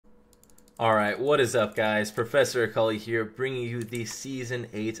Alright, what is up guys? Professor Akali here, bringing you the Season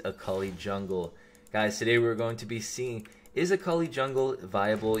 8 Akali Jungle. Guys, today we're going to be seeing, is Akali Jungle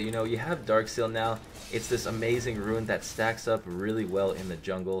viable? You know, you have Darksteel now. It's this amazing rune that stacks up really well in the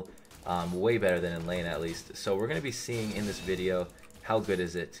jungle. Way better than in lane at least. So we're going to be seeing in this video, how good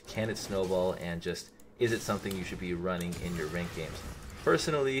is it? Can it snowball? And just, is it something you should be running in your ranked games?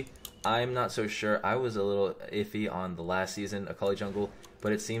 Personally, I'm not so sure. I was a little iffy on the last season, Akali Jungle,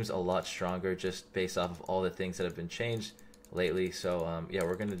 but it seems a lot stronger just based off of all the things that have been changed lately. So yeah,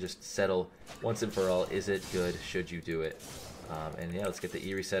 we're gonna just settle once and for all, is it good, should you do it? And yeah, let's get the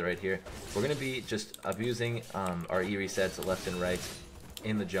E reset right here. We're gonna be just abusing our E resets left and right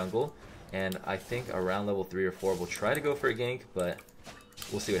in the jungle, and I think around level 3 or 4 we'll try to go for a gank, but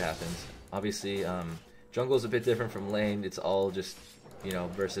we'll see what happens. Obviously jungle is a bit different from lane. It's all just, you know,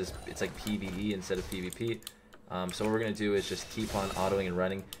 versus, it's like PvE instead of PvP. So what we're going to do is just keep on autoing and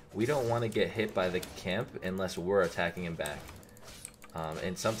running. We don't want to get hit by the camp unless we're attacking him back.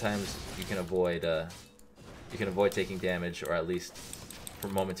 And sometimes you can avoid taking damage, or at least for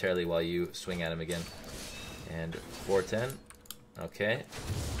momentarily while you swing at him again. And 410. Okay.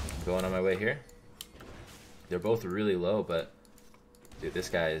 I'm going on my way here. They're both really low, but dude, this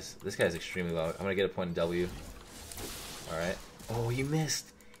guy is extremely low. I'm going to get a point in W. All right. Oh, he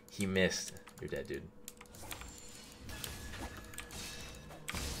missed. He missed. You're dead, dude.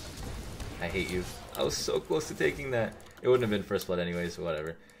 I hate you. I was so close to taking that. It wouldn't have been first blood anyways, so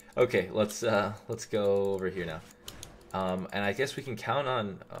whatever. Okay, let's go over here now. And I guess we can count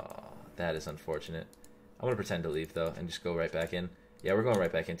on... Oh, that is unfortunate. I'm going to pretend to leave, though, and just go right back in. Yeah, we're going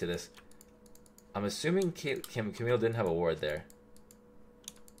right back into this. I'm assuming Camille didn't have a ward there.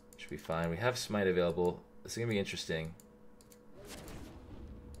 Should be fine. We have Smite available. This is going to be interesting.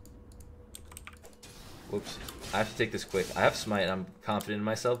 Whoops. I have to take this quick. I have Smite, and I'm confident in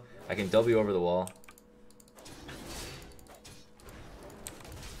myself. I can W over the wall.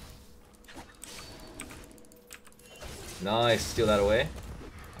 Nice, steal that away.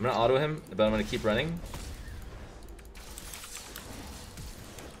 I'm gonna auto him, but I'm gonna keep running.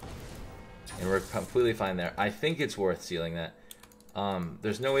 And we're completely fine there. I think it's worth sealing that.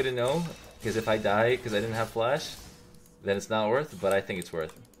 There's no way to know, because if I die because I didn't have flash, then it's not worth, but I think it's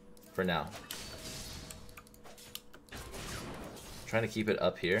worth for now. Trying to keep it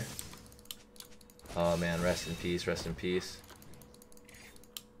up here. Oh man, rest in peace, rest in peace.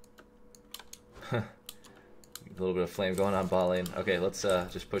 A little bit of flame going on bot lane. Okay, let's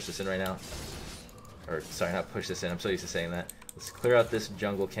just push this in right now. Or, sorry, not push this in, I'm so used to saying that. Let's clear out this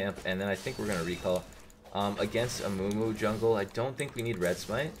jungle camp, and then I think we're going to recall. Against a Mumu jungle, I don't think we need red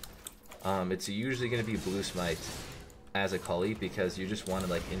smite. It's usually going to be blue smite as Akali, because you just want to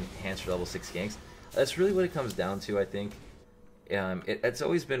like enhance your level 6 ganks. That's really what it comes down to, I think. It's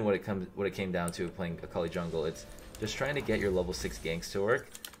always been what it came down to playing Akali jungle. It's just trying to get your level 6 ganks to work,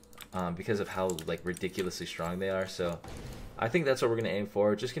 because of how like ridiculously strong they are. So I think that's what we're gonna aim for.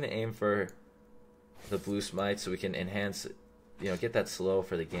 We're just gonna aim for the blue smite so we can enhance, you know, get that slow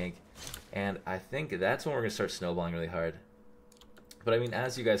for the gank. And I think that's when we're gonna start snowballing really hard. But I mean,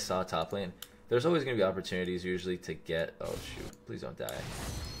 as you guys saw top lane, there's always gonna be opportunities usually to get. Oh shoot! Please don't die.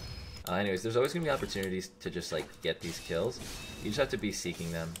 Anyways, there's always going to be opportunities to just like get these kills. You just have to be seeking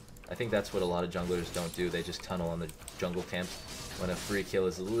them. I think that's what a lot of junglers don't do. They just tunnel on the jungle camps when a free kill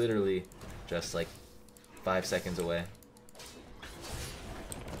is literally just like 5 seconds away.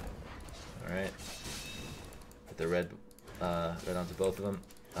 Alright. Get the red onto both of them.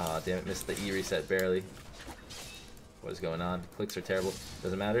 Aw, damn it, missed the E reset barely. What is going on? Clicks are terrible.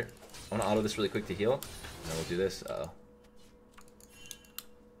 Doesn't matter. I want to auto this really quick to heal. And then we'll do this. Uh-oh.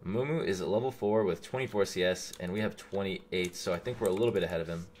 Mumu is at level 4 with 24 CS, and we have 28, so I think we're a little bit ahead of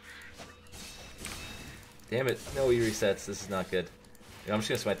him. Damn it, no E resets, this is not good. You know, I'm just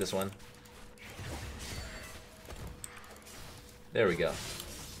gonna smite this one. There we go.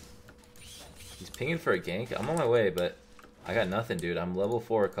 He's pinging for a gank. I'm on my way, but I got nothing, dude. I'm level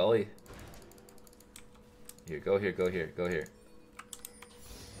 4 Akali. Here, go here, go here, go here.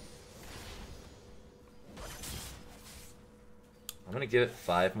 I'm gonna give it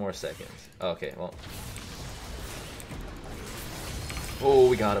 5 more seconds. Okay, well. Oh,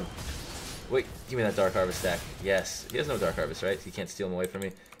 we got him. Wait, give me that Dark Harvest stack. Yes. He has no Dark Harvest, right? He can't steal him away from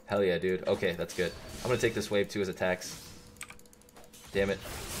me. Hell yeah, dude. Okay, that's good. I'm gonna take this wave too as attacks. Damn it.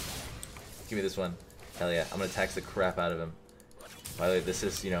 Give me this one. Hell yeah. I'm gonna tax the crap out of him. By the way, this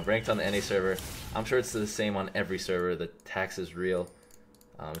is, you know, ranked on the NA server. I'm sure it's the same on every server. The tax is real.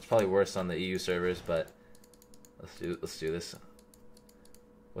 It's probably worse on the EU servers, but let's do this.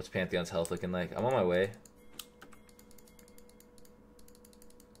 What's Pantheon's health looking like? I'm on my way.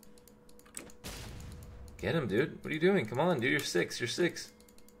 Get him, dude. What are you doing? Come on, dude. You're 6. You're 6.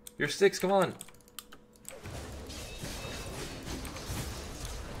 You're 6. Come on.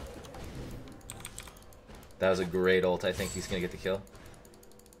 That was a great ult. I think he's going to get the kill.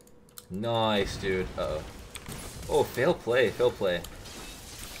 Nice, dude. Uh-oh. Oh, fail play. Fail play.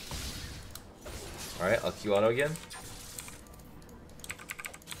 Alright, I'll Q auto again.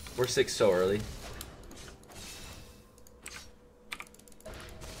 We're 6 so early.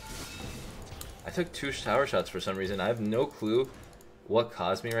 I took 2 tower shots for some reason. I have no clue what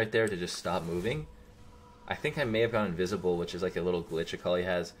caused me right there to just stop moving. I think I may have gone invisible, which is like a little glitch Akali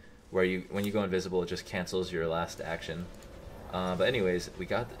has, where when you go invisible, it just cancels your last action. But anyways, we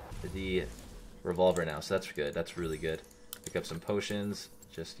got the revolver now, so that's good. That's really good. Pick up some potions.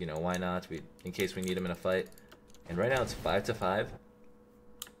 Just, you know, why not? In case we need them in a fight. And right now it's 5-5.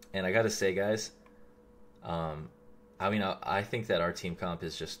 And I gotta say, guys, I mean, I think that our team comp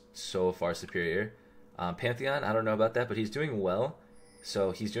is just so far superior. Pantheon, I don't know about that, but he's doing well.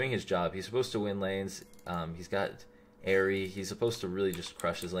 So he's doing his job. He's supposed to win lanes. He's got Airy. He's supposed to really just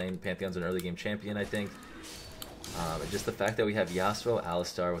crush his lane. Pantheon's an early game champion, I think. And just the fact that we have Yasuo,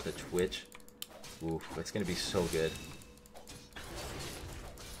 Alistar with a Twitch. Oof, it's going to be so good.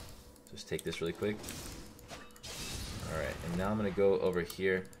 Just take this really quick. Alright, and now I'm going to go over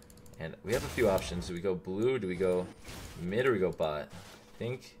here. And we have a few options. Do we go blue? Do we go mid or we go bot?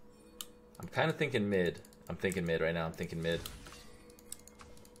 I'm kind of thinking mid. I'm thinking mid right now. I'm thinking mid.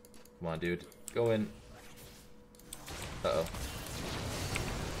 Come on, dude. Go in. Uh-oh.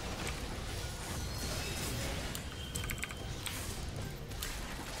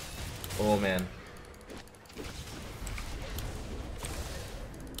 Oh, man.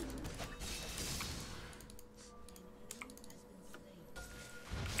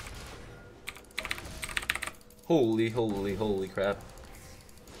 Holy crap.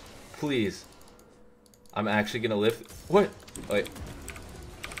 Please. I'm actually gonna lift. What? Wait.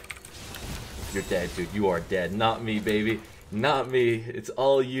 You're dead, dude. You are dead. Not me, baby. Not me. It's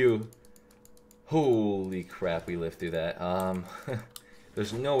all you. Holy crap, we lived through that.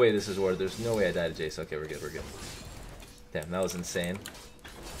 There's no way this is worth. There's no way I died to Jace. Okay, we're good, we're good. Damn, that was insane.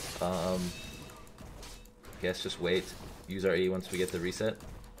 Guess just wait. Use our E once we get the reset.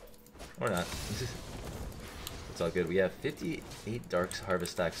 Or not. It's all good. We have 58 Dark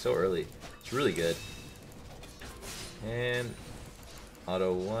Harvest stacks so early. It's really good. And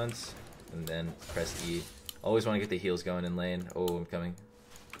auto once, and then press E. Always want to get the heals going in lane. Oh, I'm coming.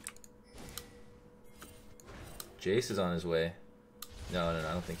 Jace is on his way. No, I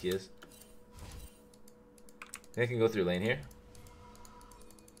don't think he is. I think I can go through lane here.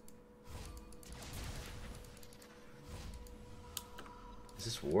 Is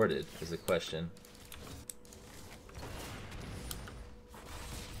this warded? Is the question.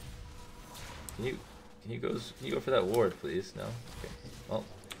 Can you go for that ward, please? No? Okay. Well.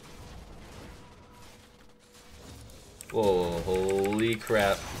 Whoa, holy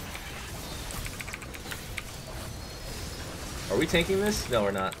crap. Are we tanking this? No,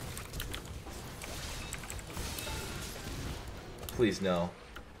 we're not. Please, no.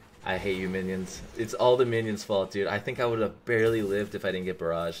 I hate you, minions. It's all the minions' fault, dude. I think I would have barely lived if I didn't get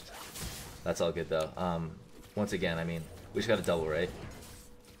barraged. That's all good, though. Once again, I mean, we just got a double, right?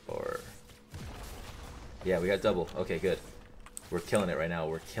 Or... yeah, we got double. Okay, good. We're killing it right now.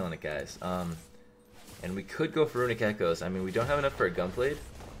 We're killing it, guys. And we could go for Runic Echoes. I mean, we don't have enough for a Gunblade,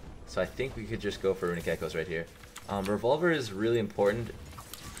 so I think we could just go for Runic Echoes right here. Revolver is really important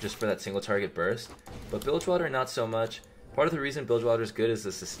just for that single target burst, but Bilgewater not so much. Part of the reason Bilgewater is good is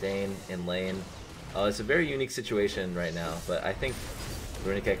the sustain in lane. It's a very unique situation right now, but I think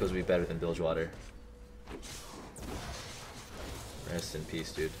Runic Echoes would be better than Bilgewater. Rest in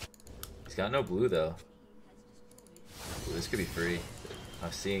peace, dude. He's got no blue, though. Ooh, this could be free.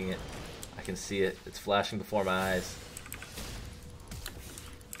 I'm seeing it. I can see it. It's flashing before my eyes.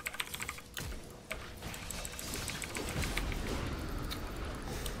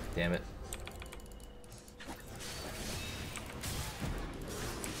 Damn it.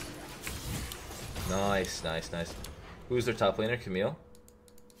 Nice, nice, nice. Who's their top laner? Camille?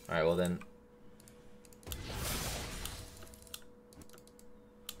 Alright, well then.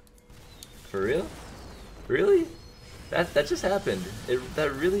 For real? Really? That just happened.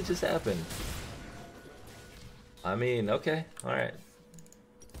 That really just happened. I mean, okay, alright.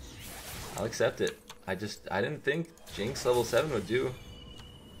 I'll accept it. I didn't think Jinx level 7 would do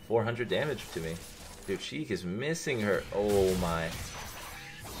 400 damage to me. Dude, Sheik is missing her. Oh my.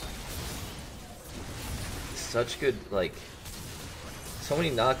 Such good, like, so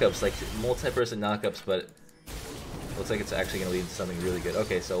many knockups, like multi-person knockups, but looks like it's actually going to lead to something really good.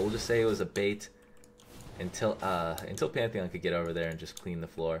 Okay, so we'll just say it was a bait, until Pantheon could get over there and just clean the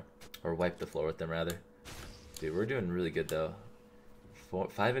floor, or wipe the floor with them rather. Dude, we're doing really good though.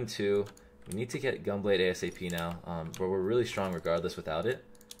 5-2. We need to get Gunblade ASAP now, but we're really strong regardless without it.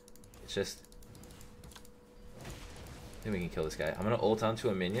 It's just, I think we can kill this guy. I'm gonna ult onto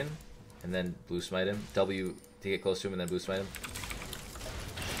a minion and then blue smite him. W to get close to him and then blue smite him.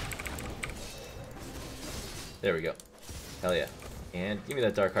 There we go. Hell yeah. And give me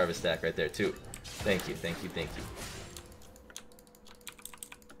that Dark Harvest stack right there too. Thank you, thank you, thank you.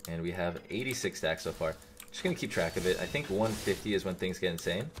 And we have 86 stacks so far. Just gonna keep track of it. I think 150 is when things get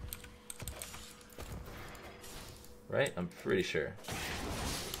insane. Right? I'm pretty sure.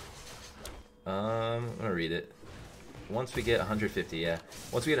 I'm gonna read it. Once we get 150, yeah.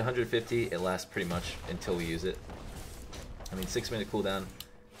 Once we get 150, it lasts pretty much until we use it. I mean, 6-minute cooldown.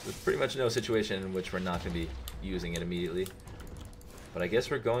 There's pretty much no situation in which we're not gonna be using it immediately. But I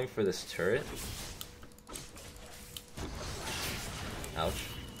guess we're going for this turret. Ouch.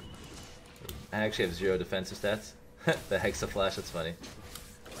 I actually have 0 defensive stats. The Hexa Flash, that's funny.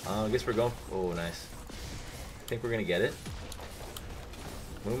 I guess we're going... Oh, nice. I think we're going to get it.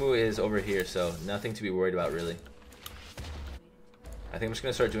 Mumu is over here, so nothing to be worried about, really. I think I'm just going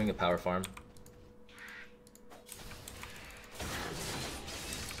to start doing a power farm.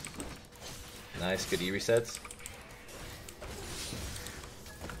 Nice, good E resets.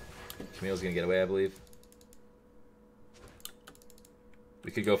 Camille's going to get away, I believe.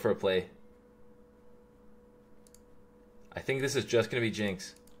 We could go for a play. I think this is just going to be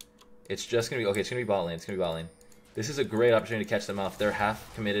Jinx. It's just going to be... Okay, it's going to be bot lane. It's going to be bot lane. This is a great opportunity to catch them off. They're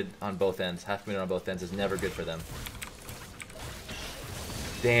half committed on both ends. Half committed on both ends is never good for them.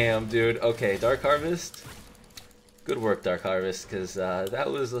 Damn, dude. Okay, Dark Harvest. Good work, Dark Harvest, because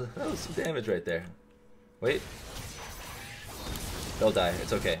that was some damage right there. Wait. They'll die.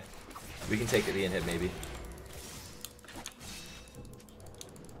 It's okay. We can take the inhib, maybe.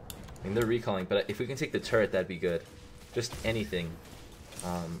 I mean, they're recalling, but if we can take the turret, that'd be good. Just anything.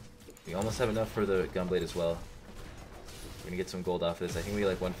 We almost have enough for the Gunblade as well. We're gonna get some gold off this. I think we get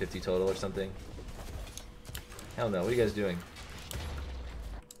like 150 total or something. Hell no, what are you guys doing?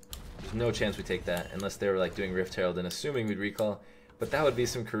 There's no chance we take that, unless they were like doing Rift Herald and assuming we'd recall. But that would be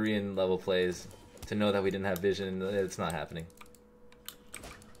some Korean level plays to know that we didn't have vision. It's not happening.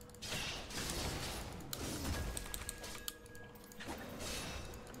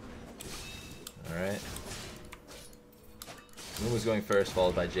 Alright. Moon was going first,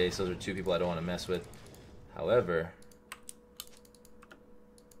 followed by Jace. Those are two people I don't want to mess with. However...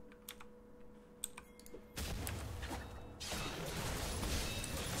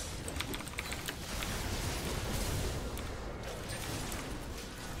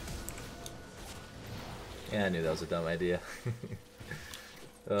 Yeah, I knew that was a dumb idea.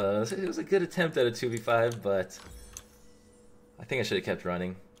 It was a good attempt at a 2v5, but... I think I should have kept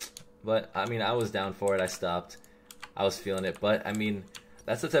running. But, I mean, I was down for it. I stopped. I was feeling it. But, I mean,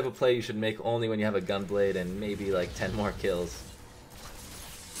 that's the type of play you should make only when you have a Gunblade and maybe, like, 10 more kills.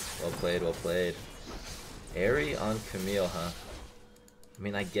 Well played, well played. Airy on Camille, huh? I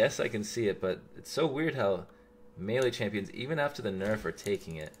mean, I guess I can see it, but it's so weird how melee champions, even after the nerf, are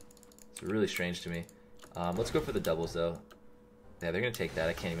taking it. It's really strange to me. Let's go for the doubles, though. Yeah, they're going to take that.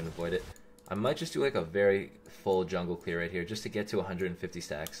 I can't even avoid it. I might just do, like, a very full jungle clear right here just to get to 150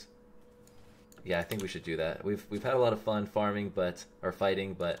 stacks. Yeah, I think we should do that. We've had a lot of fun farming, or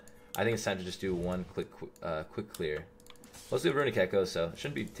fighting, but I think it's time to just do one quick clear. Let's do Runic Echo, so it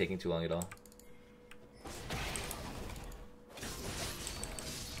shouldn't be taking too long at all.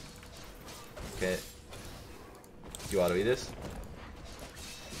 Okay. Do you auto-E this?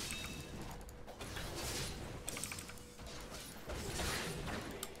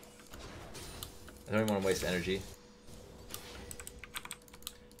 I don't even want to waste energy.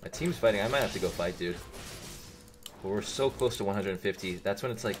 My team's fighting. I might have to go fight, dude. But we're so close to 150. That's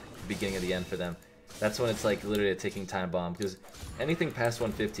when it's like the beginning of the end for them. That's when it's like literally a ticking time bomb. Because anything past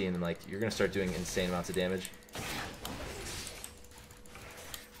 150 and like you're gonna start doing insane amounts of damage.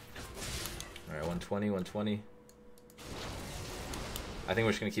 All right, 120, 120. I think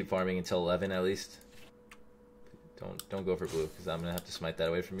we're just gonna keep farming until 11 at least. Don't go for blue because I'm gonna have to smite that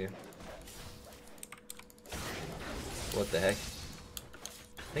away from you. What the heck?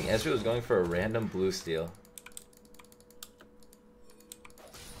 I think Ezreal was going for a random blue steal.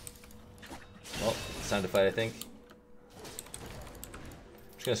 Well, it's time to fight, I think.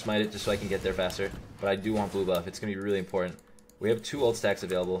 I'm just gonna smite it just so I can get there faster. But I do want blue buff. It's gonna be really important. We have 2 ult stacks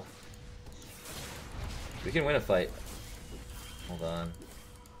available. We can win a fight. Hold on.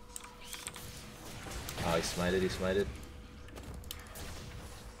 Oh, he smited, he smited.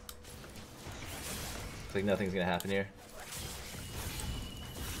 Looks like nothing's gonna happen here.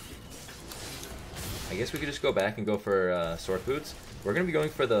 I guess we could just go back and go for Sword Boots. We're gonna be going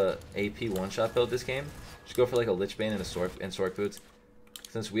for the AP one-shot build this game. Just go for like a Lich Bane and a Sword Boots.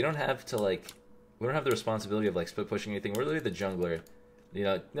 Since we don't have to like, we don't have the responsibility of like split pushing anything. We're literally the jungler. You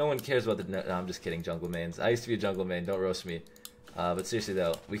know, no one cares about the. No, I'm just kidding, jungle mains. I used to be a jungle main. Don't roast me. But seriously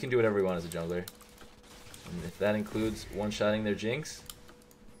though, we can do whatever we want as a jungler. And if that includes one-shotting their Jinx,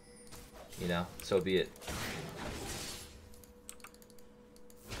 you know, so be it.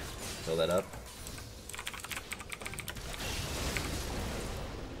 Fill that up.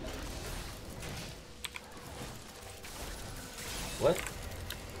 What?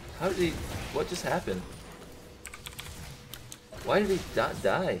 How did he... What just happened? Why did he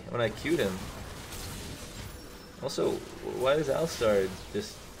die when I queued him? Also, why is Alistar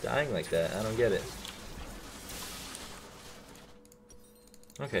just dying like that? I don't get it.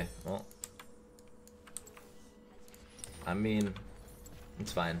 Okay, well... I mean...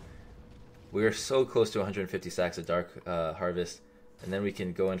 It's fine. We're so close to 150 stacks of Dark Harvest, and then we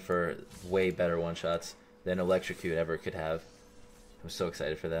can go in for way better one-shots than Electrocute ever could have. I'm so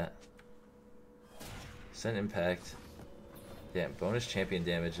excited for that. Send impact. Damn, bonus champion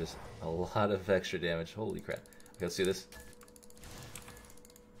damage is a lot of extra damage. Holy crap. Okay, let's do this.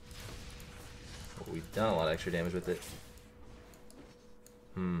 Oh, we've done a lot of extra damage with it.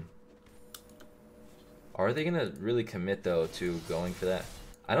 Are they going to really commit, though, to going for that?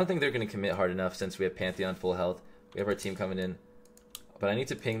 I don't think they're going to commit hard enough since we have Pantheon full health. We have our team coming in. But I need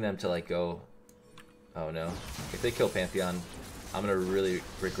to ping them to, like, go... Oh, no. If they kill Pantheon... I'm gonna really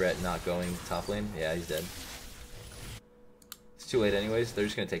regret not going top lane. Yeah, he's dead. It's too late anyways. They're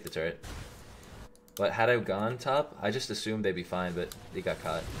just gonna take the turret. But had I gone top, I just assumed they'd be fine, but they got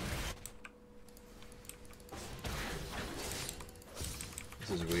caught.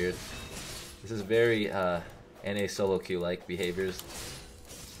 This is weird. This is very NA solo queue-like behaviors.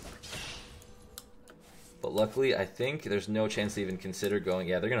 But luckily, I think there's no chance to even consider going.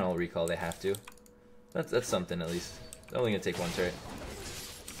 Yeah, they're gonna all recall. They have to. That's something at least. They're only gonna take one turret.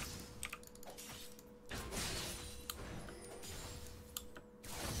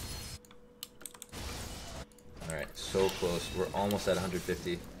 Alright, so close. We're almost at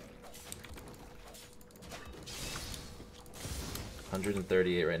 150.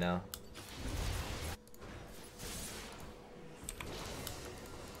 138 right now.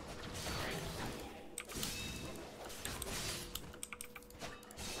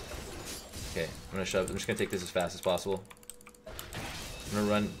 Okay, I'm gonna shove. I'm just gonna take this as fast as possible. I'm gonna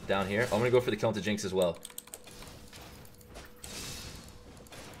run down here. Oh, I'm gonna go for the kill into Jinx as well.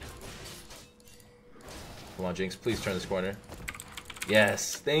 Come on, Jinx, please turn this corner.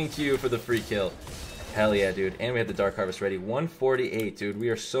 Yes, thank you for the free kill. Hell yeah, dude. And we have the Dark Harvest ready. 148, dude. We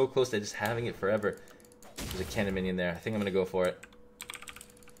are so close to just having it forever. There's a cannon minion there. I think I'm gonna go for it.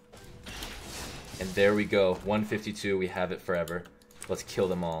 And there we go. 152. We have it forever. Let's kill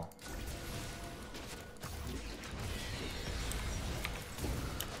them all.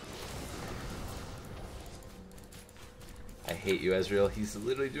 I hate you, Ezreal. He's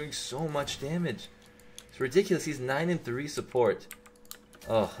literally doing so much damage. It's ridiculous. He's 9 and 3 support.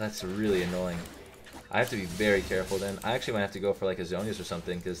 Oh, that's really annoying. I have to be very careful then. I actually might have to go for like a Zonius or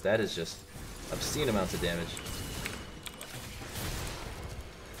something, because that is just obscene amounts of damage.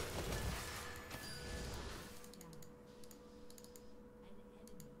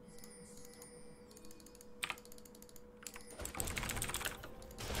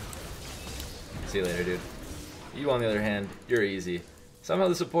 See you later, dude. You, on the other hand, you're easy. Somehow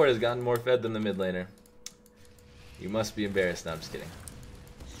the support has gotten more fed than the mid laner. You must be embarrassed. No, I'm just kidding.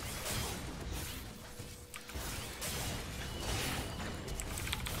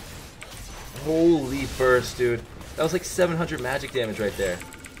 Holy burst, dude. That was like 700 magic damage right there.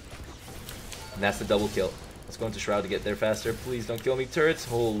 And that's the double kill. Let's go into Shroud to get there faster. Please don't kill me, turrets.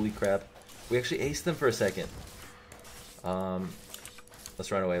 Holy crap. We actually aced them for a second.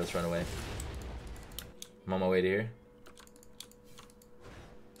 Let's run away. Let's run away. I'm on my way to here.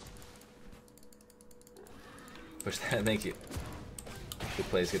 Push that. Thank you. Good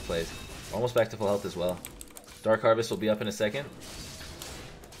plays, good plays. Almost back to full health as well. Dark Harvest will be up in a second.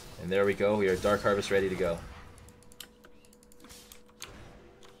 And there we go. We are Dark Harvest ready to go.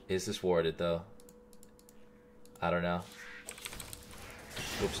 Is this warded though? I don't know.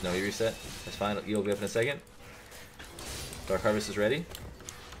 Oops, no, you reset. That's fine. You'll be up in a second. Dark Harvest is ready.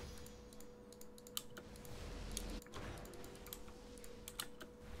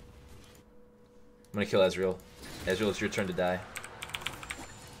 I'm gonna kill Ezreal. Ezreal, it's your turn to die.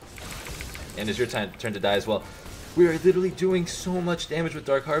 And it's your turn to die as well. We are literally doing so much damage with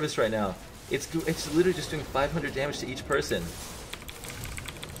Dark Harvest right now. It's literally just doing 500 damage to each person.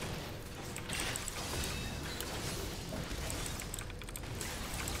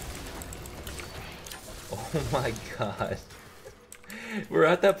 Oh my god. We're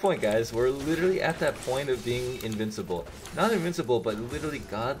at that point, guys. We're literally at that point of being invincible. Not invincible, but literally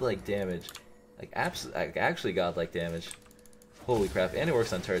godlike damage. Like, actually godlike damage. Holy crap. And it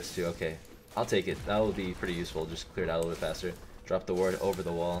works on turrets, too. Okay. I'll take it. That will be pretty useful. Just clear it out a little bit faster. Drop the ward over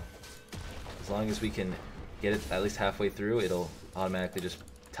the wall. As long as we can get it at least halfway through, it'll automatically just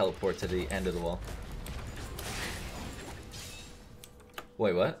teleport to the end of the wall.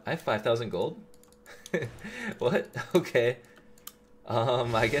 Wait, what? I have 5,000 gold? What? Okay.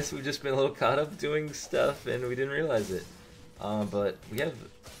 I guess we've just been a little caught up doing stuff and we didn't realize it. But we have...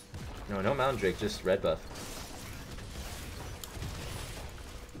 No Mountain Drake, just red buff.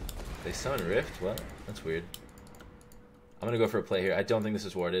 They summon Rift? What? That's weird. I'm gonna go for a play here. I don't think this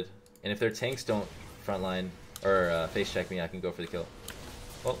is warded. And if their tanks don't frontline or face check me, I can go for the kill.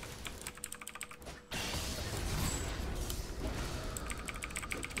 Oh.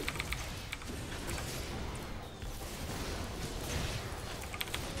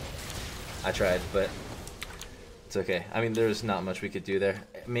 I tried, but it's okay. I mean, there's not much we could do there.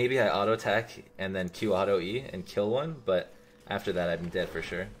 Maybe I auto attack and then Q auto E and kill one, but after that I'm dead for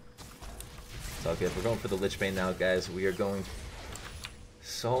sure. It's all good. We're going for the Lich Bane now, guys. We are going...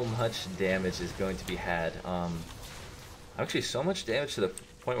 So much damage is going to be had. Actually, so much damage to the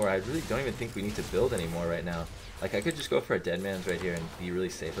point where I really don't even think we need to build anymore right now. Like, I could just go for a Dead Man's right here and be really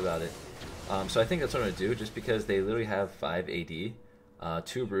safe about it. So I think that's what I'm going to do, just because they literally have 5 AD,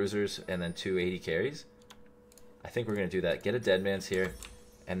 2 Bruisers, and then 2 AD carries. I think we're going to do that. Get a Dead Man's here,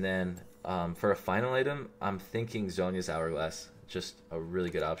 and then for a final item, I'm thinking Zhonya's Hourglass. Just a really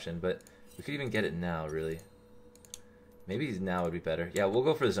good option, but we could even get it now, really. Maybe now would be better. Yeah, we'll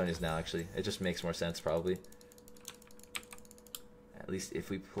go for the Zhonya's now, actually. It just makes more sense, probably. At least if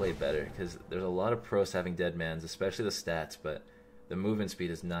we play better, because there's a lot of pros having Dead Mans, especially the stats, but the movement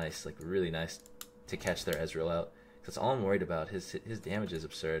speed is nice, like really nice to catch their Ezreal out. That's all I'm worried about. His damage is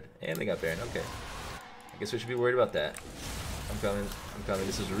absurd. And they got Baron, okay. I guess we should be worried about that. I'm coming.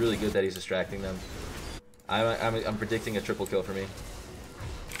 This is really good that he's distracting them. I'm predicting a triple kill for me.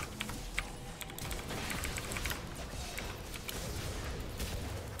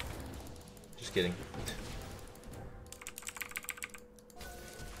 Just kidding.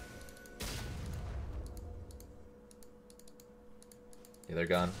 Yeah, they're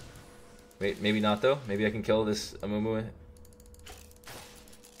gone. Wait, maybe not though. Maybe I can kill this Amumu.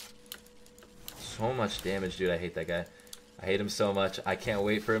 So much damage, dude. I hate that guy. I hate him so much. I can't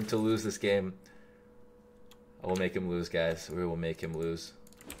wait for him to lose this game. I will make him lose, guys. We will make him lose.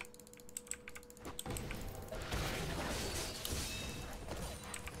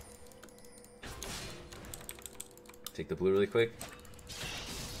 Take the blue really quick.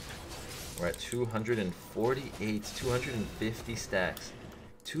 We're at 248, 250 stacks.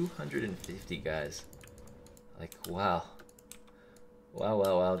 250, guys. Like, wow.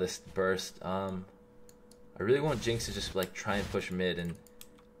 Wow, this burst. I really want Jinx to just like try and push mid and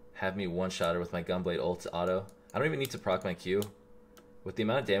have me one-shot her with my Gunblade ult auto. I don't even need to proc my Q. With the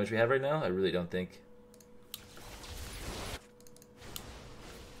amount of damage we have right now, I really don't think.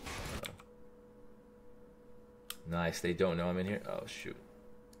 Nice, they don't know I'm in here. Oh, shoot.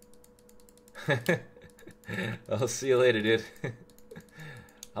 I'll see you later, dude.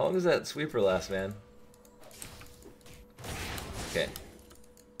 How long does that sweeper last, man? Okay.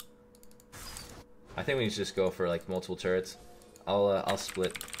 I think we need to just go for like multiple turrets. I'll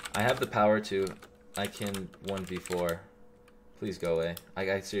split. I have the power to. I can 1v4. Please go away.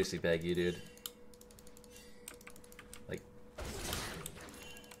 I seriously beg you, dude. Like.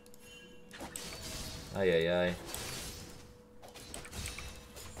 Ay.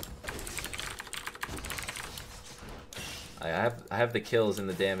 I have the kills and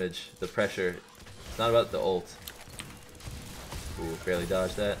the damage, the pressure. It's not about the ult. Ooh, barely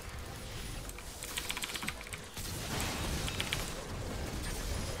dodged that.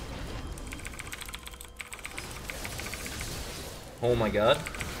 Oh my god.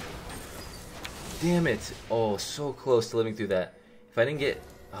 Damn it. Oh, so close to living through that. If I didn't get...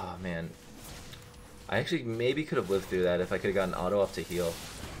 Oh, man. I actually maybe could have lived through that if I could have gotten auto up to heal.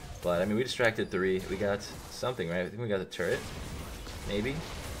 But, I mean, we distracted 3. We got something, right? I think we got the turret. Maybe.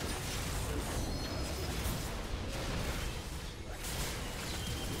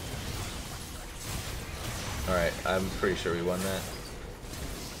 Alright, I'm pretty sure we won that.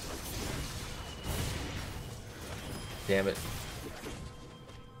 Damn it.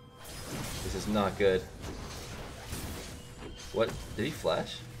 This is not good. What? Did he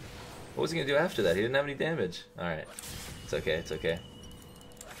flash? What was he gonna do after that? He didn't have any damage. Alright. It's okay, it's okay.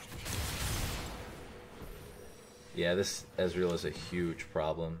 Yeah, this Ezreal is a huge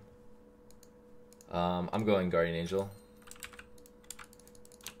problem. I'm going Guardian Angel.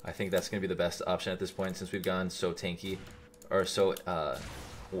 I think that's going to be the best option at this point since we've gone so tanky, or so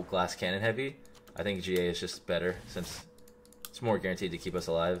glass cannon heavy. I think GA is just better since it's more guaranteed to keep us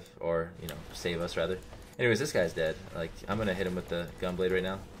alive, or, you know, save us rather. Anyways, this guy's dead. Like, I'm going to hit him with the Gunblade right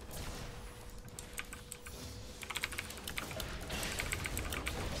now.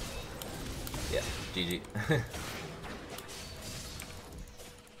 Yeah, GG.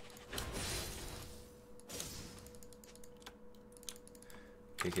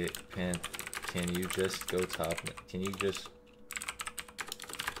 Okay, Pan, can you just go top? Can you just...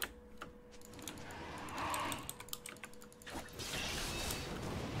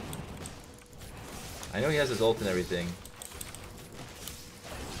 I know he has his ult and everything.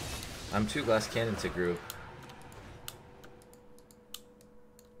 I'm 2 glass cannon to group.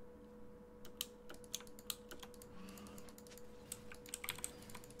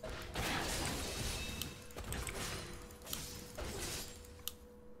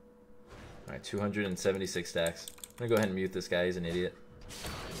 Alright, 276 stacks. I'm gonna go ahead and mute this guy, he's an idiot.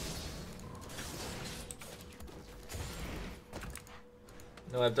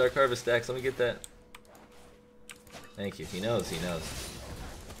 No, I have Dark Harvest stacks, let me get that. Thank you, he knows, he knows.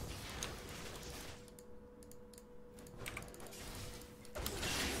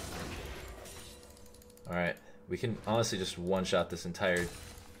 Alright, we can honestly just one-shot this entire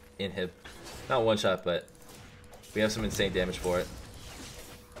inhib. Not one-shot, but we have some insane damage for it.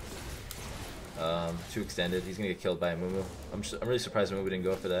 Too extended. He's gonna get killed by a Mumu. I'm really surprised Mumu didn't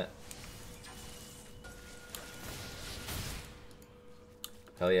go for that.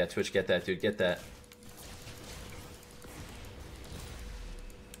 Hell yeah, Twitch, get that, dude, get that.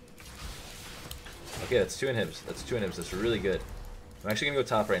 Okay, that's 2 inhibs. That's 2 inhibs. That's really good. I'm actually gonna go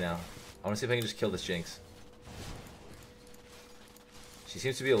top right now. I wanna see if I can just kill this Jinx. She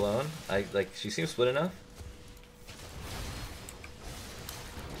seems to be alone. She seems split enough.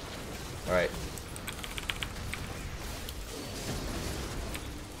 Alright.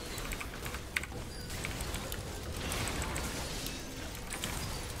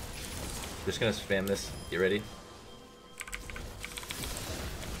 Just gonna spam this. Get ready.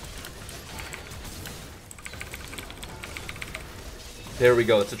 There we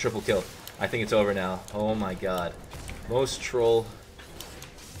go. It's a triple kill. I think it's over now. Oh my god. Most troll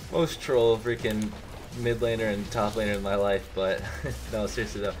freaking mid laner and top laner in my life, but no,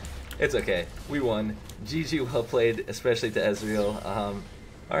 seriously though. It's okay. We won. GG, well played, especially to Ezreal.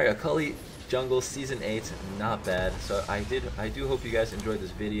 Alright, Akali Jungle Season 8, not bad. So I do hope you guys enjoyed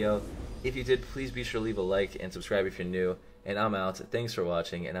this video. If you did, please be sure to leave a like and subscribe if you're new. And I'm out. Thanks for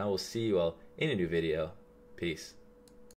watching, and I will see you all in a new video. Peace.